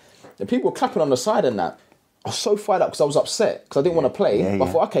off. And people were clapping on the side and that. I was so fired up because I was upset because I didn't want to play. But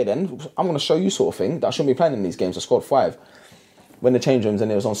I thought, okay, then I'm going to show you sort of thing that I shouldn't be playing in these games. I scored 5. When the change rooms,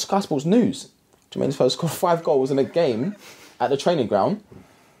 and it was on Sky Sports News. Jermain Defoe scored 5 goals in a game at the training ground.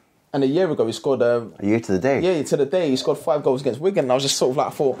 And a year ago, he scored a year to the day. Yeah, to the day, he scored 5 goals against Wigan. And I was just sort of like,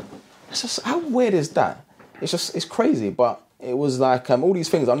 I thought, it's just, how weird is that? It's crazy. But it was like all these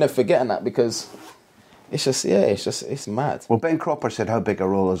things, I'm never forgetting that because it's mad. Well, Ben Cropper said, how big a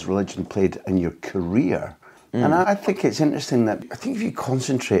role has religion played in your career? And I think it's interesting that, I think if you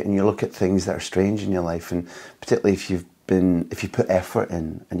concentrate and you look at things that are strange in your life, and particularly if you put effort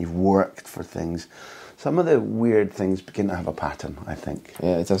in and you've worked for things, some of the weird things begin to have a pattern, I think.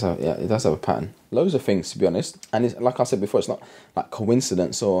 Yeah, it does have a pattern. Loads of things, to be honest. And it's, like I said before, it's not like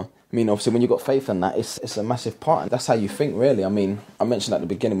coincidence or... I mean, obviously, when you've got faith in that, it's a massive part. That's how you think, really. I mean, I mentioned at the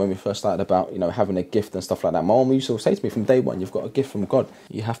beginning when we first started about, having a gift and stuff like that. My mum used to say to me from day one, you've got a gift from God.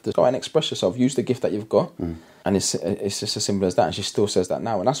 You have to go and express yourself. Use the gift that you've got. And it's just as simple as that. And she still says that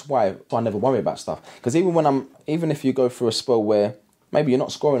now. And that's why I never worry about stuff. Because even if you go through a spell where maybe you're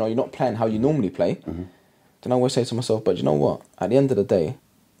not scoring or you're not playing how you normally play, then I always say to myself, but you know what? At the end of the day,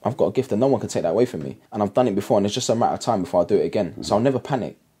 I've got a gift and no one can take that away from me. And I've done it before, and it's just a matter of time before I do it again. So I'll never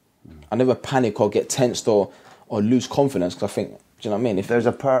panic. I never panic or get tensed or lose confidence, because I think, do you know what I mean? If there's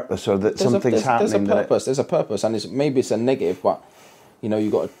a purpose, or that something's happening. There's a purpose, and maybe it's a negative, but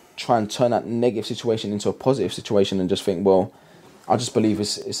you've got to try and turn that negative situation into a positive situation, and just think, well, I just believe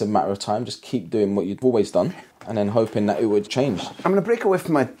it's a matter of time. Just keep doing what you've always done, and then hoping that it would change. I'm going to break away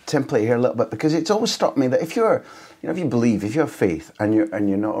from my template here a little bit, because it's always struck me that if you believe, if you have faith, and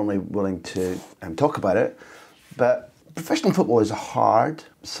you're not only willing to talk about it, but professional football is a hard,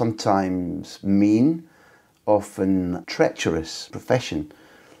 sometimes mean, often treacherous profession.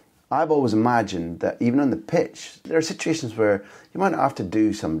 I've always imagined that even on the pitch, there are situations where you might not have to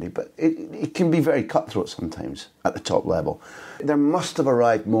do somebody, but it can be very cutthroat sometimes at the top level. There must have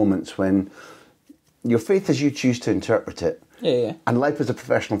arrived moments when your faith, as you choose to interpret it, and life as a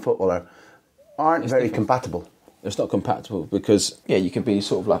professional footballer aren't very compatible. It's not compatible, because you can be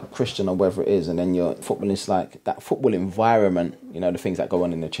sort of like a Christian or whatever it is, and then your football is like that football environment, the things that go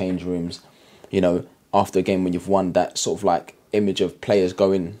on in the change rooms, after a game when you've won, that sort of like image of players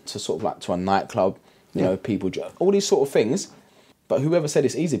going to sort of like to a nightclub, people, all these sort of things. But whoever said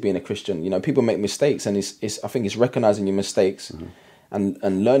it's easy being a Christian, people make mistakes, and I think it's recognising your mistakes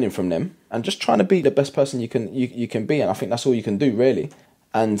and learning from them, and just trying to be the best person you can be. And I think that's all you can do, really.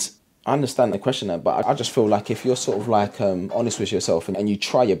 And I understand the question there, but I just feel like if you're sort of like honest with yourself and you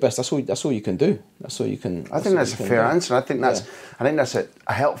try your best, that's all you can do. That's all you can. I think that's a fair answer. I think that's a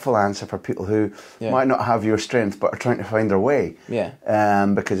helpful answer for people who might not have your strength but are trying to find their way. Yeah.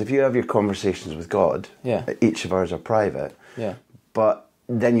 Because if you have your conversations with God, each of ours are private. Yeah. But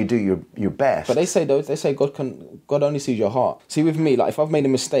then you do your best. But they say God only sees your heart. See, with me, like if I've made a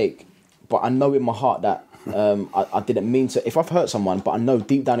mistake, but I know in my heart that I didn't mean to. If I've hurt someone, but I know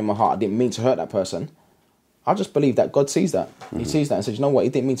deep down in my heart I didn't mean to hurt that person, I just believe that God sees that. He sees that and says, you know what, he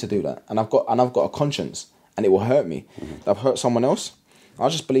didn't mean to do that, and I've got a conscience, and it will hurt me. I've hurt someone else. I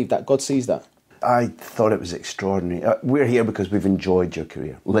just believe that God sees that. I thought it was extraordinary. We're here because we've enjoyed your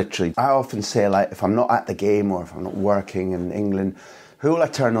career, literally. I often say, like, if I'm not at the game or if I'm not working in England, who will I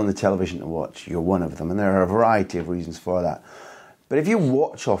turn on the television to watch? You're one of them, and there are a variety of reasons for that. But if you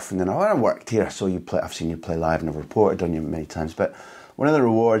watch often, and when I worked here, I saw you play. I've seen you play live, and I've reported on you many times. But one of the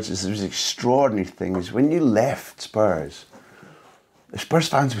rewards is there was extraordinary things. When you left Spurs, the Spurs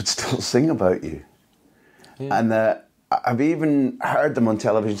fans would still sing about you, and I've even heard them on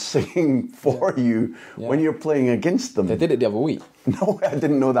television singing for you when you're playing against them. They did it the other week. No, I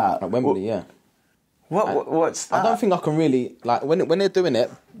didn't know that. At Wembley, What's that? I don't think I can really, like, when they're doing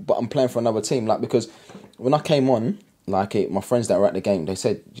it, but I'm playing for another team, like, because when I came on, like, my friends that were at the game, they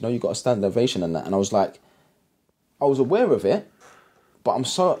said, you got a standing ovation and that, and I was like, I was aware of it, but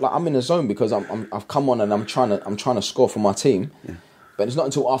I'm in the zone because I've come on and I'm trying to score for my team, but it's not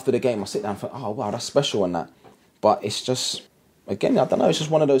until after the game I sit down and think, oh wow, that's special and that, but it's just, again, I don't know, it's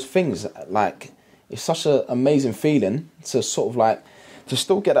just one of those things, like, it's such an amazing feeling to sort of like, to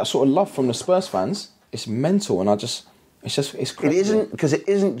still get that sort of love from the Spurs fans. It's mental, and it's crazy. It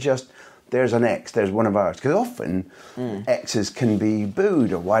isn't just there's an ex, there's one of ours. Because often exes can be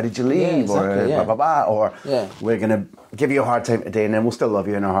booed, or why did you leave, or blah blah blah, or we're going to give you a hard time today, and then we'll still love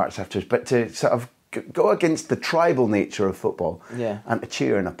you in our hearts afterwards. But to sort of go against the tribal nature of football, and to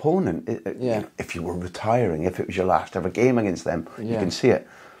cheer an opponent, if you were retiring, if it was your last ever game against them, you can see it.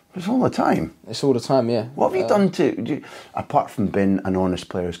 It's all the time. It's all the time, yeah. What have you done apart from being an honest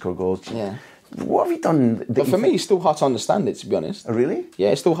player who scored goals? Yeah. What have you done? But for me, it's still hard to understand it, to be honest. Oh, really? Yeah,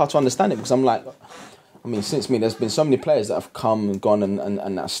 it's still hard to understand it because I'm like, since me, there's been so many players that have come and gone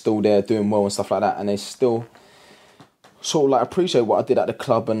and are still there doing well and stuff like that, and they still sort of like appreciate what I did at the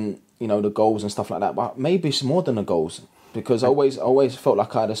club and, the goals and stuff like that. But maybe it's more than the goals, because I always felt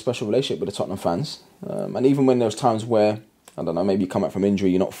like I had a special relationship with the Tottenham fans. And even when there was times where, I don't know, maybe you come back from injury,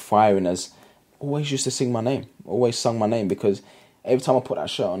 you're not firing as... Always used to sing my name. Always sung my name, because every time I put that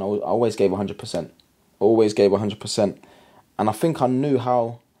shirt on, I always gave 100%. Always gave 100%. And I think I knew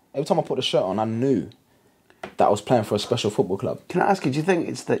how... Every time I put the shirt on, I knew that I was playing for a special football club. Can I ask you, do you think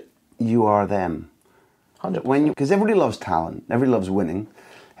it's that you are them? 100%. Because everybody loves talent. Everybody loves winning.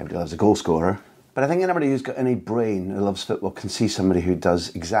 Everybody loves a goal scorer. But I think anybody who's got any brain who loves football can see somebody who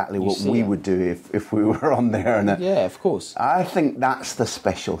does exactly what we would do if we were on there. And yeah, of course. I think that's the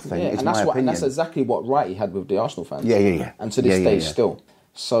special thing. Yeah, and that's exactly what Wrighty had with the Arsenal fans. Yeah. And to this day still.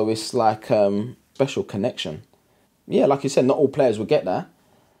 So it's like special connection. Yeah, like you said, not all players will get that,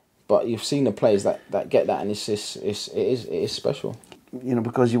 but you've seen the players that get that, and it is special.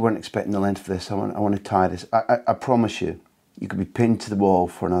 Because you weren't expecting the length of this, I want to tie this. I promise you, you could be pinned to the wall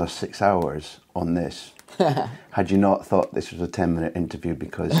for another 6 hours on this. had you not thought this was a 10-minute interview,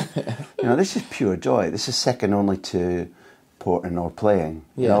 because this is pure joy. This is second only to porting or playing.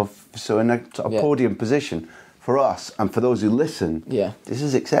 So in a sort of podium position for us and for those who listen, this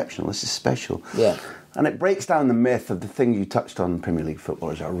is exceptional. This is special. And it breaks down the myth of the thing you touched on. Premier League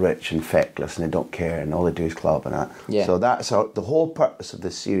footballers are rich and feckless and they don't care and all they do is club and that. So that's the whole purpose of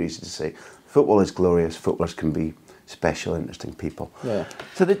this series, is to say football is glorious, footballers can be special, interesting people.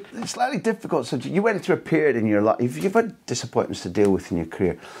 So the slightly difficult subject, you went through a period in your life, you've had disappointments to deal with in your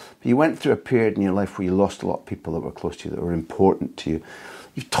career, but you went through a period in your life where you lost a lot of people that were close to you, that were important to you.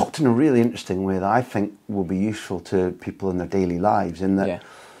 You've talked in a really interesting way that I think will be useful to people in their daily lives, in that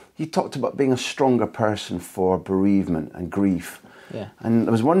you talked about being a stronger person for bereavement and grief. And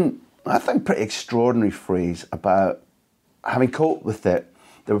there was one, I think, pretty extraordinary phrase about having coped with it.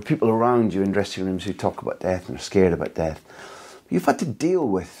 There were people around you in dressing rooms who talk about death and are scared about death. You've had to deal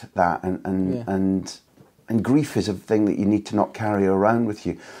with that, and grief is a thing that you need to not carry around with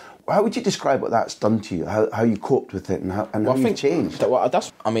you. How would you describe what that's done to you? How you coped with it, and how you've changed?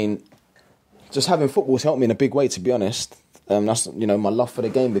 Just having football's helped me in a big way, to be honest. That's my love for the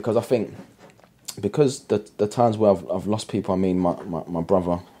game, because I think the times where I've lost people. I mean, my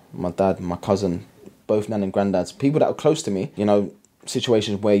brother, my dad, my cousin, both nan and granddads, people that are close to me.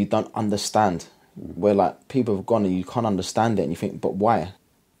 Situations where you don't understand, where like people have gone and you can't understand it, and you think, but why?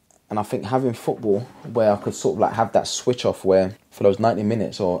 And I think having football where I could sort of like have that switch off, where for those 90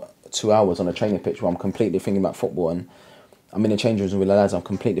 minutes or 2 hours on a training pitch where I'm completely thinking about football, and I'm in the change rooms with the lads, I'm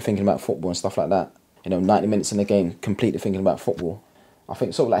completely thinking about football and stuff like that. 90 minutes in the game, completely thinking about football. I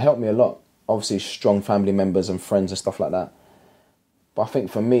think sort of like helped me a lot. Obviously, strong family members and friends and stuff like that. But I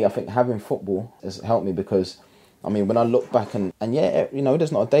think for me, having football has helped me, because I mean, when I look back and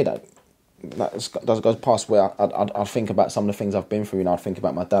there's not a day that goes past where I'd think about some of the things I've been through. I'd think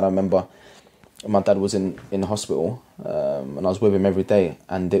about my dad. I remember my dad was in the hospital, and I was with him every day,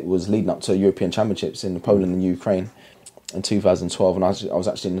 and it was leading up to European Championships in Poland and Ukraine in 2012, and I was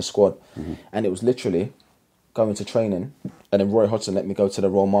actually in the squad, and it was literally going to training, and then Roy Hodgson let me go to the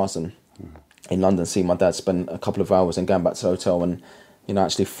Royal Marsden in London, see my dad, spend a couple of hours and going back to the hotel, and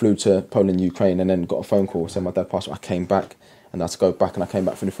actually flew to Poland, Ukraine, and then got a phone call saying my dad passed away. I came back, and I had to go back, and I came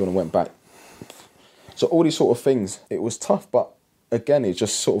back from the field and went back. So all these sort of things, it was tough, but again, it's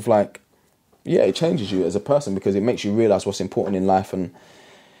just sort of like, it changes you as a person, because it makes you realise what's important in life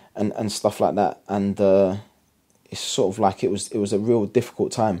and stuff like that. And it's sort of like it was a real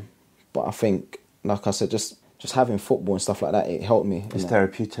difficult time, but I think, like I said, just having football and stuff like that, it helped me. It's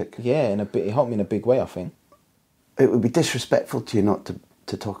therapeutic. It helped me in a big way, I think. It would be disrespectful to you not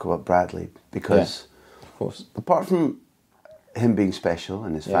to talk about Bradley, because of course, apart from him being special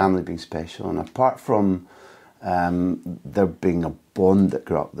and his family being special, and apart from there being a bond that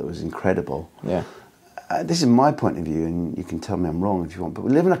grew up that was incredible, this is my point of view, and you can tell me I'm wrong if you want, but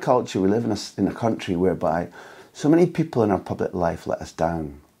we live in a culture, we live in a country whereby so many people in our public life let us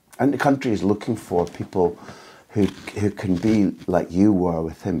down, and the country is looking for people who can be like you were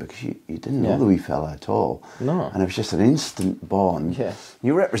with him, because you didn't know the wee fella at all. No. And it was just an instant bond. Yes.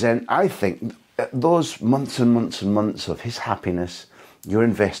 You represent, I think, those months and months and months of his happiness, your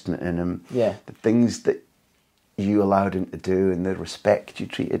investment in him, the things that you allowed him to do, and the respect you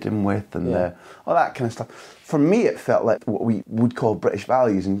treated him with, and all that kind of stuff. For me, it felt like what we would call British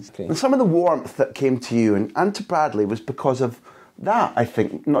values. And some of the warmth that came to you and to Bradley was because of that, I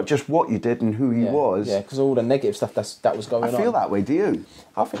think, not just what you did and who he was. Yeah, because all the negative stuff that was going on. I feel that way, do you?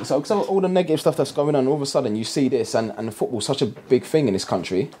 I think so, because all the negative stuff that's going on, all of a sudden you see this, and football's such a big thing in this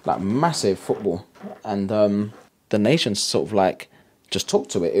country, like massive football, and the nation sort of like just took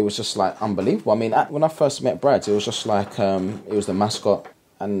to it. It was just like unbelievable. I mean, when I first met Brad, it was just like, it was the mascot,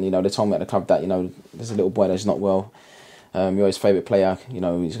 and they told me at the club that, there's a little boy that's not well, you're his favourite player, he's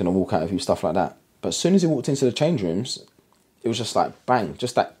going to walk out of you, stuff like that. But as soon as he walked into the change rooms, it was just like bang,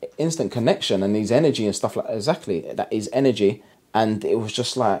 just that instant connection and his energy and stuff like that. Exactly, that is energy. And it was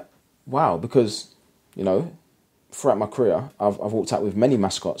just like, wow, because, throughout my career, I've walked out with many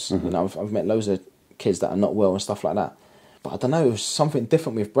mascots. I've met loads of kids that are not well and stuff like that. But I don't know, it was something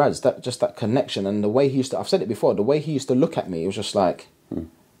different with Brad's, that connection, and the way he used to, I've said it before, the way he used to look at me, it was just like,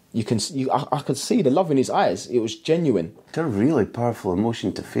 I could see the love in his eyes. It was genuine. It's a really powerful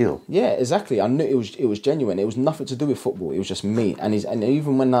emotion to feel. Yeah, exactly. I knew it was genuine. It was nothing to do with football. It was just me. And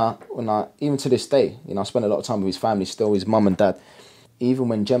even when I even to this day, I spend a lot of time with his family still, his mum and dad. Even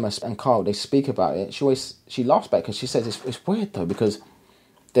when Gemma and Carl, they speak about it, she laughs back, because she says it's weird though, because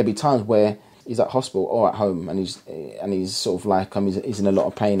there'll be times where he's at hospital or at home, and he's sort of like he's in a lot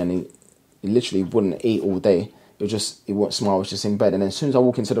of pain, and he literally wouldn't eat all day. he won't smile, was just in bed. And then as soon as I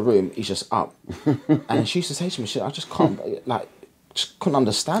walk into the room, he's just up. And she used to say to me, I just can't, like, just couldn't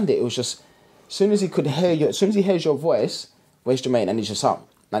understand it. It was just, as soon as he hears your voice, where's Jermain? And he's just up.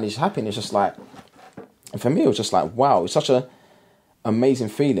 And he's happy. And it's just like, and for me, it was just like, wow, it's such a amazing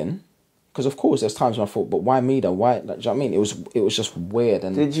feeling. Because of course, there's times when I thought, but why me though? Why? Like, do you know what I mean? It was just weird.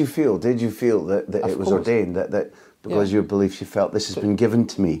 And did you feel that it was ordained, that because your beliefs, you felt this has been given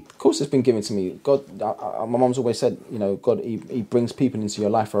to me? Of course, it's been given to me. God, my mum's always said, you know, God, he brings people into your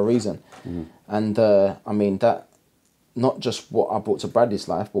life for a reason. And I mean that, not just what I brought to Bradley's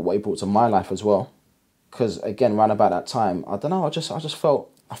life, but what he brought to my life as well. Because again, around about that time, I don't know, I just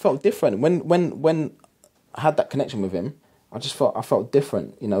felt different when I had that connection with him. I felt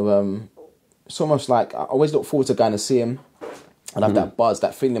different, you know. It's almost like I always look forward to going to see him. I'd have that buzz,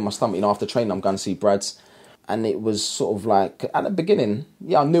 that feeling in my stomach, you know, after training, I'm going to see Brad's. And it was sort of like, at the beginning,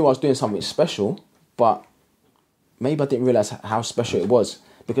 I knew I was doing something special, but maybe I didn't realise how special it was.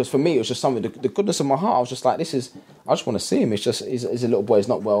 Because for me, it was just something, the goodness of my heart, I was just like, I just want to see him. It's just, he's a little boy, he's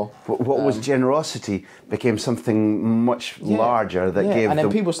not well. What was generosity became something much larger that gave. And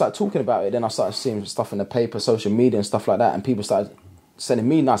then people started talking about it. Then I started seeing stuff in the paper, social media and stuff like that. And people started sending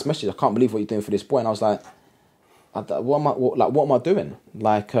me nice messages. I can't believe what you're doing for this boy. And I was like, what am I doing?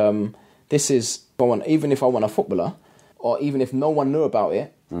 Like, this is, even if I want a footballer, or even if no one knew about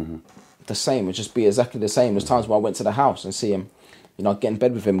it, the same. It would just be exactly the same. There's times where I went to the house and see him, you know, get in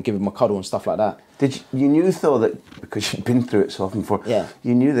bed with him, give him a cuddle and stuff like that. You knew though that, because you'd been through it so often before,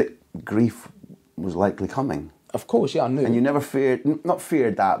 you knew that grief was likely coming? Of course, I knew. And you never not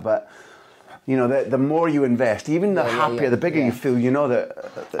feared that, but you know, the more you invest, even the happier, the bigger you feel, you know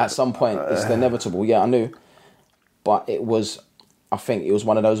that at some point it's inevitable. I knew. But I think it was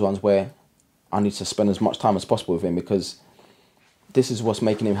one of those ones where I need to spend as much time as possible with him, because this is what's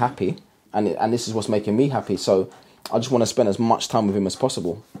making him happy, and this is what's making me happy. So I just want to spend as much time with him as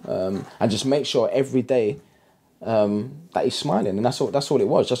possible, and just make sure every day that he's smiling, and that's all it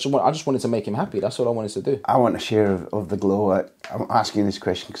was. I just wanted to make him happy. That's all I wanted to do. I want to share of the glow. I'm asking this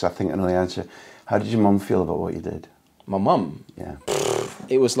question because I think I know the answer. How did your mum feel about what you did? My mum? Yeah.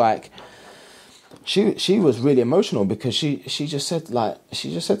 It was like, she was really emotional, because she just said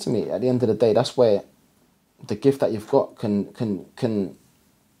to me, at the end of the day, that's where the gift that you've got can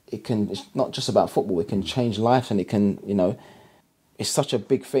it's not just about football, it can change lives, and it can, you know, it's such a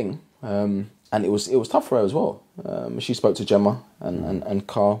big thing. And it was tough for her as well. She spoke to Gemma and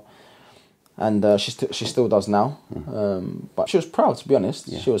Carl, and she still does now. But she was proud, to be honest.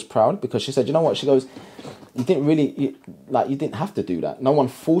 Yeah. She was proud, because she said, you know what? She goes, you didn't have to do that. No one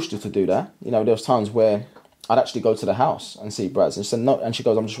forced you to do that. You know, there was times where I'd actually go to the house and see Brad's, and she said no. And she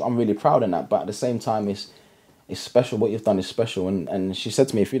goes, I'm really proud in that. But at the same time, it's special. What you've done is special. And she said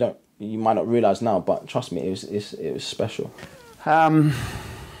to me, you might not realise now, but trust me, it was special.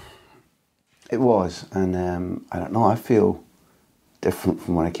 It was, and I don't know, I feel different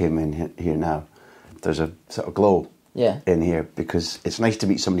from when I came in here now. There's a sort of glow in here, because it's nice to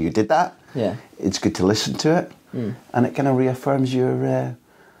meet somebody who did that. Yeah. It's good to listen to it, and it kind of reaffirms your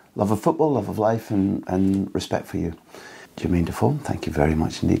love of football, love of life, and respect for you. Jermain Defoe, thank you very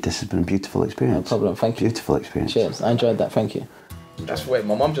much indeed. This has been a beautiful experience. No problem, thank you. Beautiful experience. Cheers, I enjoyed that, thank you. That's weird,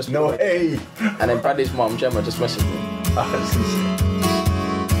 my mum just... No way! And then Bradley's mum, Gemma, just messaged me.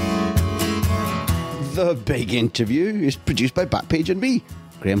 The Big Interview is produced by Backpage and me,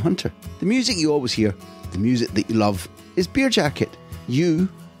 Graham Hunter. The music you always hear, the music that you love, is Beer Jacket. You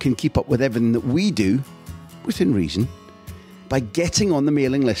can keep up with everything that we do, within reason, by getting on the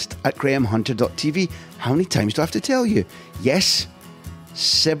mailing list at grahamhunter.tv. How many times do I have to tell you? Yes,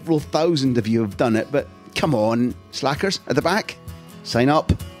 several thousand of you have done it, but come on, slackers at the back, sign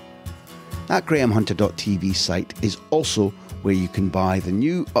up. That grahamhunter.tv site is also where you can buy the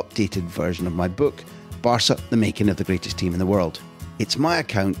new updated version of my book, Barca, the Making of the Greatest Team in the World. It's my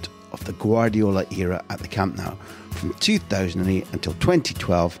account of the Guardiola era at the Camp Nou, from 2008 until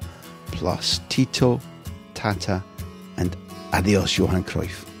 2012, plus Tito, Tata, and Adios Johan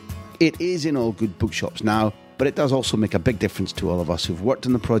Cruyff. It is in all good bookshops now, but it does also make a big difference to all of us who've worked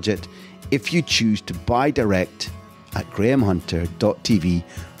on the project if you choose to buy direct at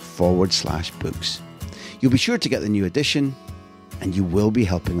grahamhunter.tv/books. You'll be sure to get the new edition, and you will be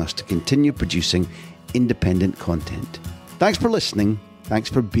helping us to continue producing independent content. Thanks for listening. Thanks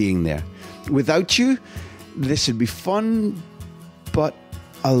for being there. Without you, this would be fun, but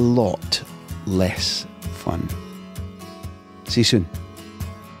a lot less fun. See you soon.